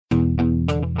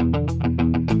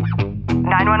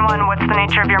911, what's the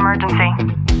nature of your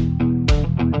emergency?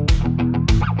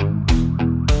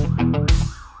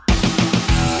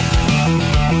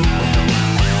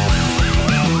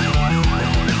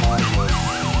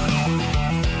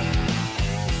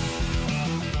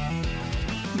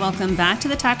 Welcome back to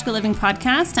the Tactical Living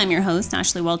Podcast. I'm your host,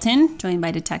 Ashlie Walton, joined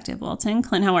by Detective Walton.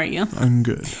 Clint, how are you? I'm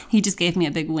good. He just gave me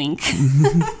a big wink.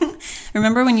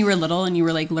 Remember when you were little and you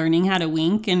were like learning how to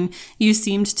wink and you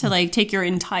seemed to like take your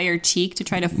entire cheek to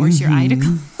try to force your eye to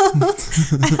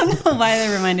close? I don't know why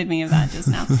that reminded me of that just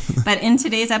now. But in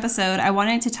today's episode, I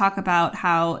wanted to talk about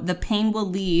how the pain will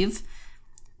leave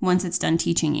once it's done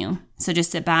teaching you. So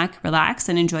just sit back, relax,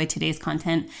 and enjoy today's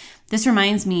content. This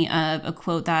reminds me of a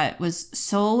quote that was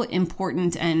so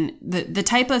important and the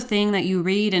type of thing that you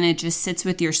read and it just sits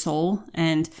with your soul,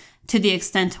 and to the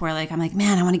extent where like, I'm like,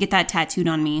 man, I want to get that tattooed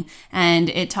on me. And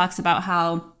it talks about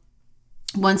how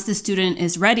once the student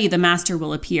is ready, the master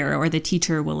will appear or the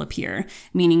teacher will appear,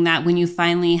 meaning that when you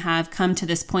finally have come to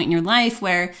this point in your life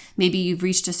where maybe you've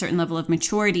reached a certain level of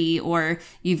maturity or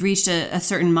you've reached a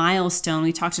certain milestone.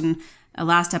 We talked in a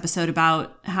last episode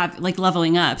about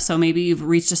leveling up. So maybe you've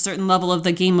reached a certain level of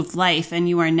the game of life and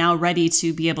you are now ready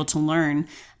to be able to learn.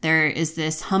 There is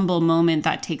this humble moment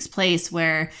that takes place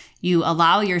where you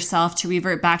allow yourself to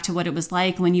revert back to what it was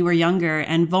like when you were younger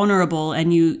and vulnerable,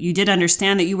 and you did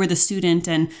understand that you were the student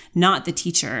and not the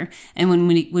teacher. And when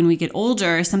we get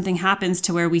older, something happens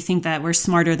to where we think that we're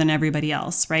smarter than everybody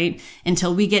else, right?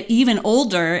 Until we get even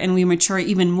older and we mature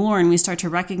even more and we start to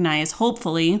recognize,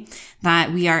 hopefully,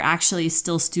 that we are actually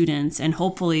still students, and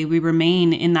hopefully we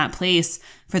remain in that place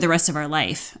for the rest of our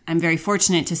life. I'm very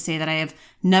fortunate to say that I have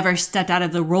never stepped out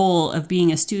of the role of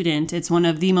being a student. It's one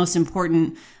of the most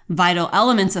important vital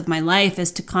elements of my life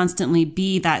is to constantly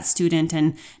be that student.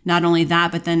 And not only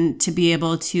that, but then to be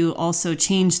able to also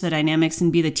change the dynamics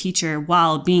and be the teacher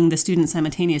while being the student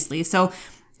simultaneously. So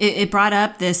it brought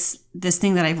up this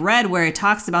thing that I've read where it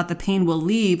talks about the pain will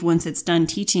leave once it's done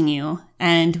teaching you.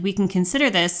 And we can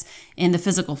consider this in the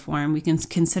physical form. We can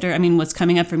consider, what's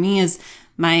coming up for me is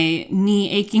my knee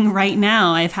aching right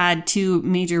now. I've had 2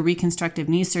 major reconstructive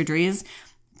knee surgeries,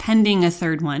 pending a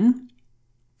third one.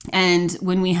 And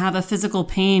when we have a physical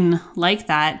pain like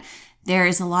that, there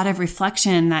is a lot of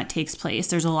reflection that takes place.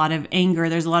 There's a lot of anger.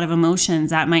 There's a lot of emotions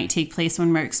that might take place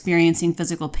when we're experiencing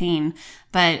physical pain.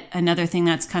 But another thing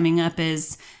that's coming up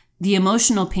is the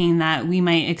emotional pain that we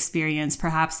might experience.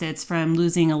 Perhaps it's from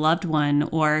losing a loved one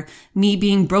or me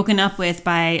being broken up with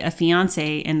by a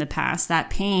fiance in the past. That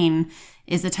pain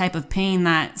is the type of pain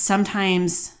that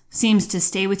sometimes seems to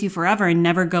stay with you forever and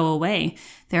never go away.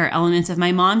 There are elements of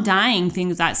my mom dying,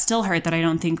 things that still hurt that I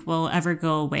don't think will ever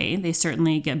go away. They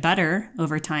certainly get better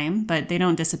over time, but they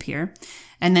don't disappear.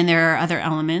 And then there are other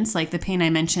elements like the pain I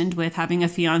mentioned with having a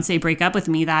fiance break up with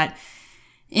me, that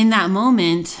in that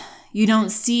moment, you don't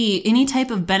see any type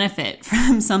of benefit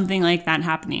from something like that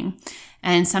happening.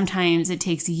 And sometimes it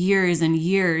takes years and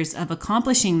years of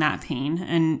accomplishing that pain.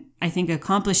 And I think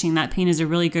accomplishing that pain is a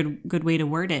really good way to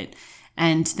word it.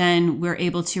 And then we're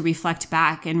able to reflect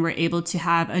back and we're able to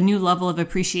have a new level of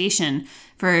appreciation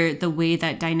for the way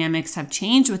that dynamics have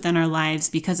changed within our lives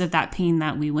because of that pain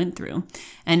that we went through.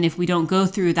 And if we don't go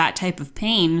through that type of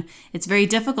pain, it's very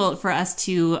difficult for us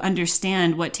to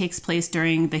understand what takes place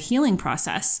during the healing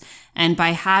process. And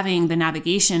by having the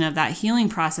navigation of that healing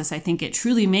process, I think it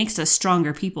truly makes us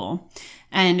stronger people.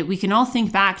 And we can all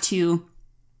think back to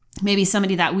maybe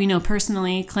somebody that we know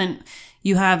personally. Clint,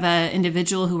 you have an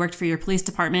individual who worked for your police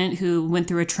department who went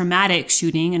through a traumatic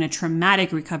shooting and a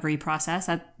traumatic recovery process.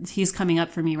 He's coming up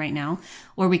for me right now.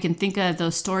 Or we can think of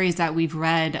those stories that we've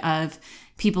read of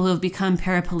people who have become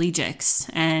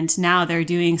paraplegics and now they're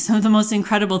doing some of the most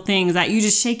incredible things that you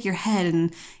just shake your head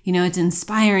and, it's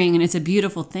inspiring and it's a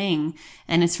beautiful thing.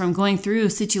 And it's from going through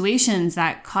situations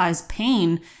that cause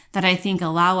pain that I think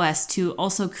allow us to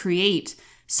also create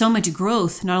so much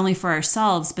growth, not only for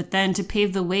ourselves, but then to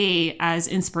pave the way as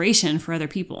inspiration for other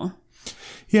people.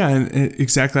 Yeah, and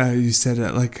exactly how you said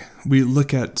it. Like, we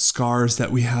look at scars that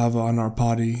we have on our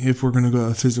body. If we're going to go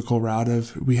a physical route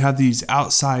of, we have these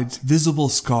outside visible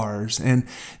scars and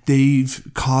they've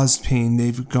caused pain.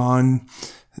 They've gone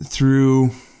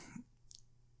through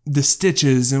the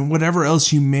stitches and whatever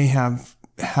else you may have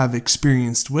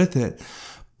experienced with it.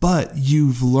 But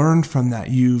you've learned from that,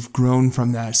 you've grown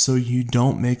from that, so you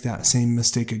don't make that same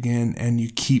mistake again and you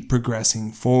keep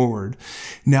progressing forward.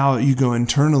 Now you go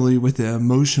internally with the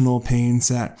emotional pains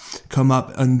that come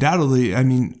up. Undoubtedly,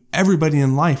 everybody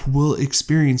in life will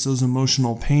experience those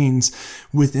emotional pains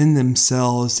within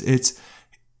themselves.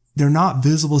 They're not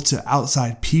visible to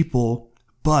outside people,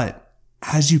 but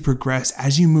as you progress,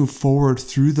 as you move forward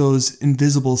through those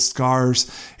invisible scars,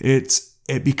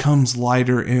 it becomes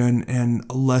lighter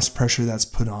and less pressure that's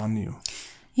put on you.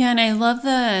 Yeah, and I love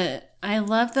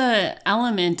the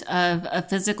element of a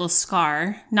physical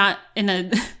scar, not in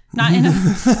a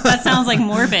that sounds like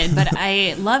morbid, but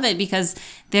I love it because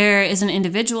there is an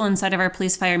individual inside of our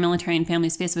Police, Fire, Military, and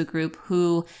Families Facebook group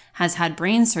who has had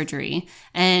brain surgery.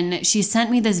 And she sent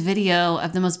me this video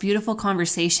of the most beautiful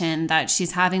conversation that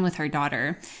she's having with her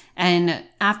daughter. And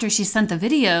after she sent the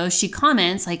video, she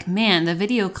comments like, man, the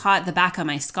video caught the back of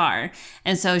my scar.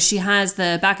 And so she has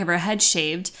the back of her head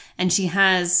shaved, and she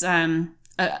has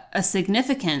a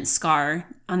significant scar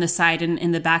on the side and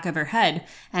in the back of her head.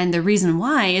 And the reason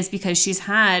why is because she's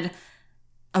had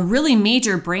a really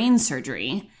major brain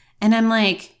surgery. And I'm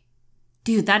like,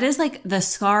 dude, that is like the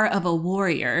scar of a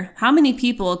warrior. How many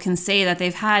people can say that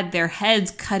they've had their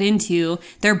heads cut into,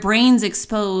 their brains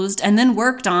exposed, and then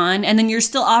worked on, and then you're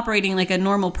still operating like a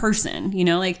normal person? You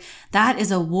know, like that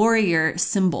is a warrior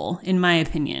symbol, in my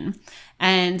opinion.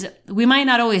 And we might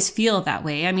not always feel that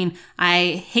way. I mean,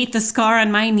 I hate the scar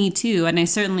on my knee too, and I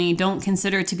certainly don't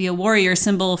consider it to be a warrior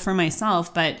symbol for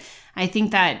myself. But I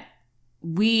think that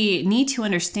we need to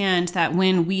understand that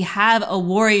when we have a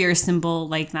warrior symbol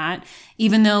like that,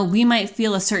 even though we might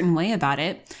feel a certain way about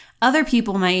it, other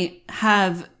people might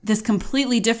have this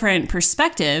completely different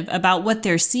perspective about what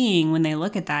they're seeing when they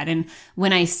look at that. And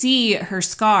when I see her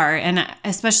scar, and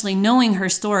especially knowing her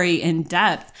story in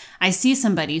depth, I see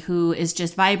somebody who is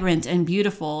just vibrant and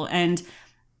beautiful. And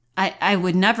I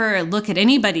would never look at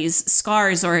anybody's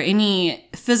scars or any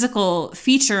physical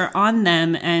feature on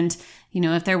them and, you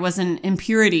know, if there was an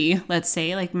impurity, let's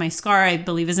say, like my scar, I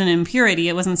believe is an impurity.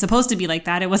 It wasn't supposed to be like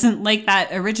that. It wasn't like that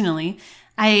originally.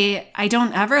 I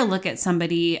don't ever look at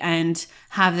somebody and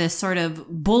have this sort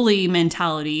of bully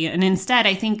mentality. And instead,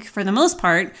 I think for the most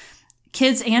part,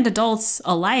 kids and adults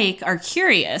alike are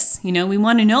curious. You know, we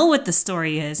want to know what the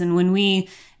story is. And when we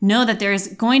know that there's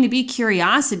going to be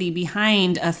curiosity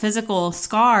behind a physical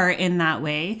scar in that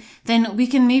way, then we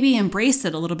can maybe embrace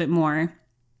it a little bit more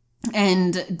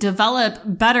and develop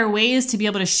better ways to be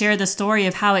able to share the story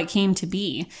of how it came to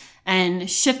be and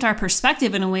shift our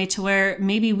perspective in a way to where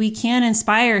maybe we can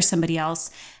inspire somebody else.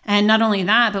 And not only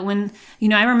that, but when, you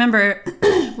know, I remember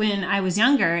when I was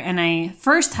younger and I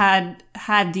first had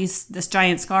this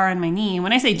giant scar on my knee.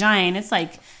 When I say giant, it's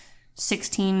like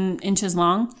 16 inches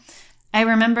long. I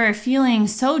remember feeling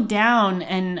so down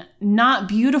and not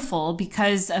beautiful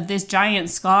because of this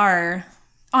giant scar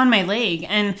on my leg.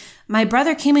 And my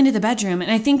brother came into the bedroom,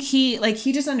 and I think he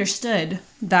just understood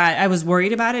that I was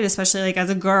worried about it, especially like as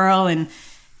a girl and,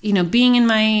 you know, being in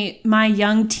my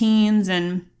young teens.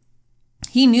 And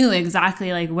he knew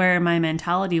exactly like where my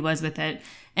mentality was with it.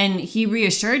 And he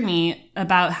reassured me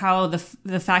about how the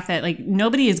fact that like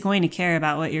nobody is going to care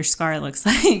about what your scar looks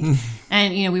like.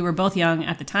 And, you know, we were both young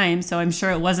at the time, so I'm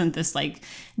sure it wasn't this like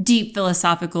deep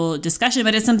philosophical discussion,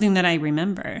 but it's something that I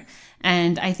remember.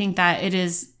 And I think that it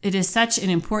is such an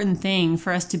important thing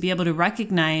for us to be able to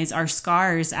recognize our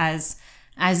scars as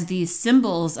these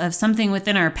symbols of something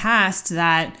within our past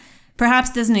that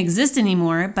perhaps doesn't exist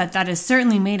anymore, but that has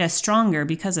certainly made us stronger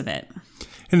because of it.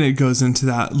 And it goes into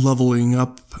that leveling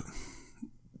up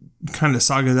kind of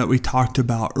saga that we talked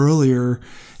about earlier.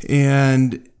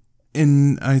 And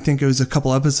I think it was a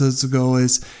couple episodes ago,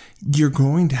 is you're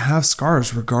going to have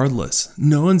scars regardless.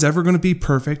 No one's ever going to be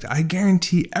perfect. I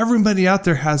guarantee everybody out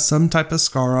there has some type of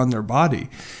scar on their body.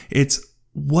 It's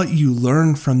what you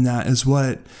learn from that is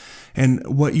and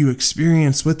what you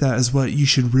experience with that is what you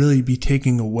should really be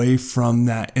taking away from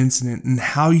that incident, and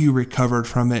how you recovered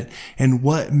from it, and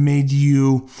what made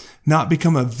you not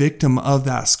become a victim of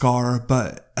that scar,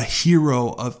 but a hero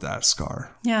of that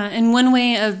scar. Yeah. And one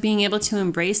way of being able to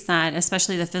embrace that,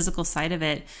 especially the physical side of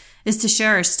it, is to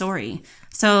share our story.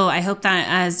 So I hope that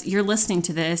as you're listening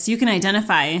to this, you can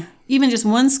identify even just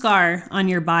one scar on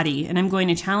your body. And I'm going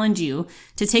to challenge you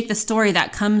to take the story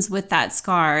that comes with that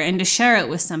scar and to share it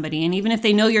with somebody. And even if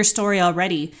they know your story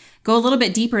already, go a little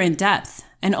bit deeper in depth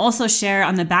and also share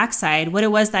on the backside what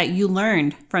it was that you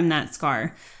learned from that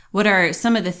scar. What are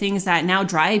some of the things that now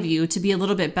drive you to be a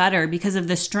little bit better because of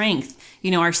the strength? You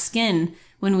know, our skin,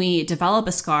 when we develop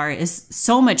a scar, is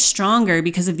so much stronger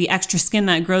because of the extra skin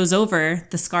that grows over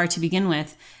the scar to begin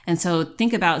with. And so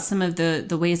think about some of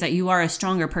the ways that you are a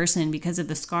stronger person because of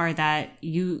the scar that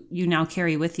you now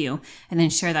carry with you, and then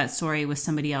share that story with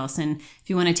somebody else. And if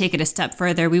you want to take it a step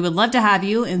further, we would love to have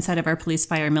you inside of our Police,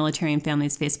 Fire, Military, and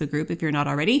Families Facebook group. If you're not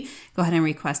already, go ahead and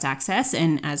request access.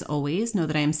 And as always, know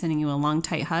that I am sending you a long,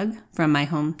 tight hug from my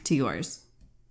home to yours.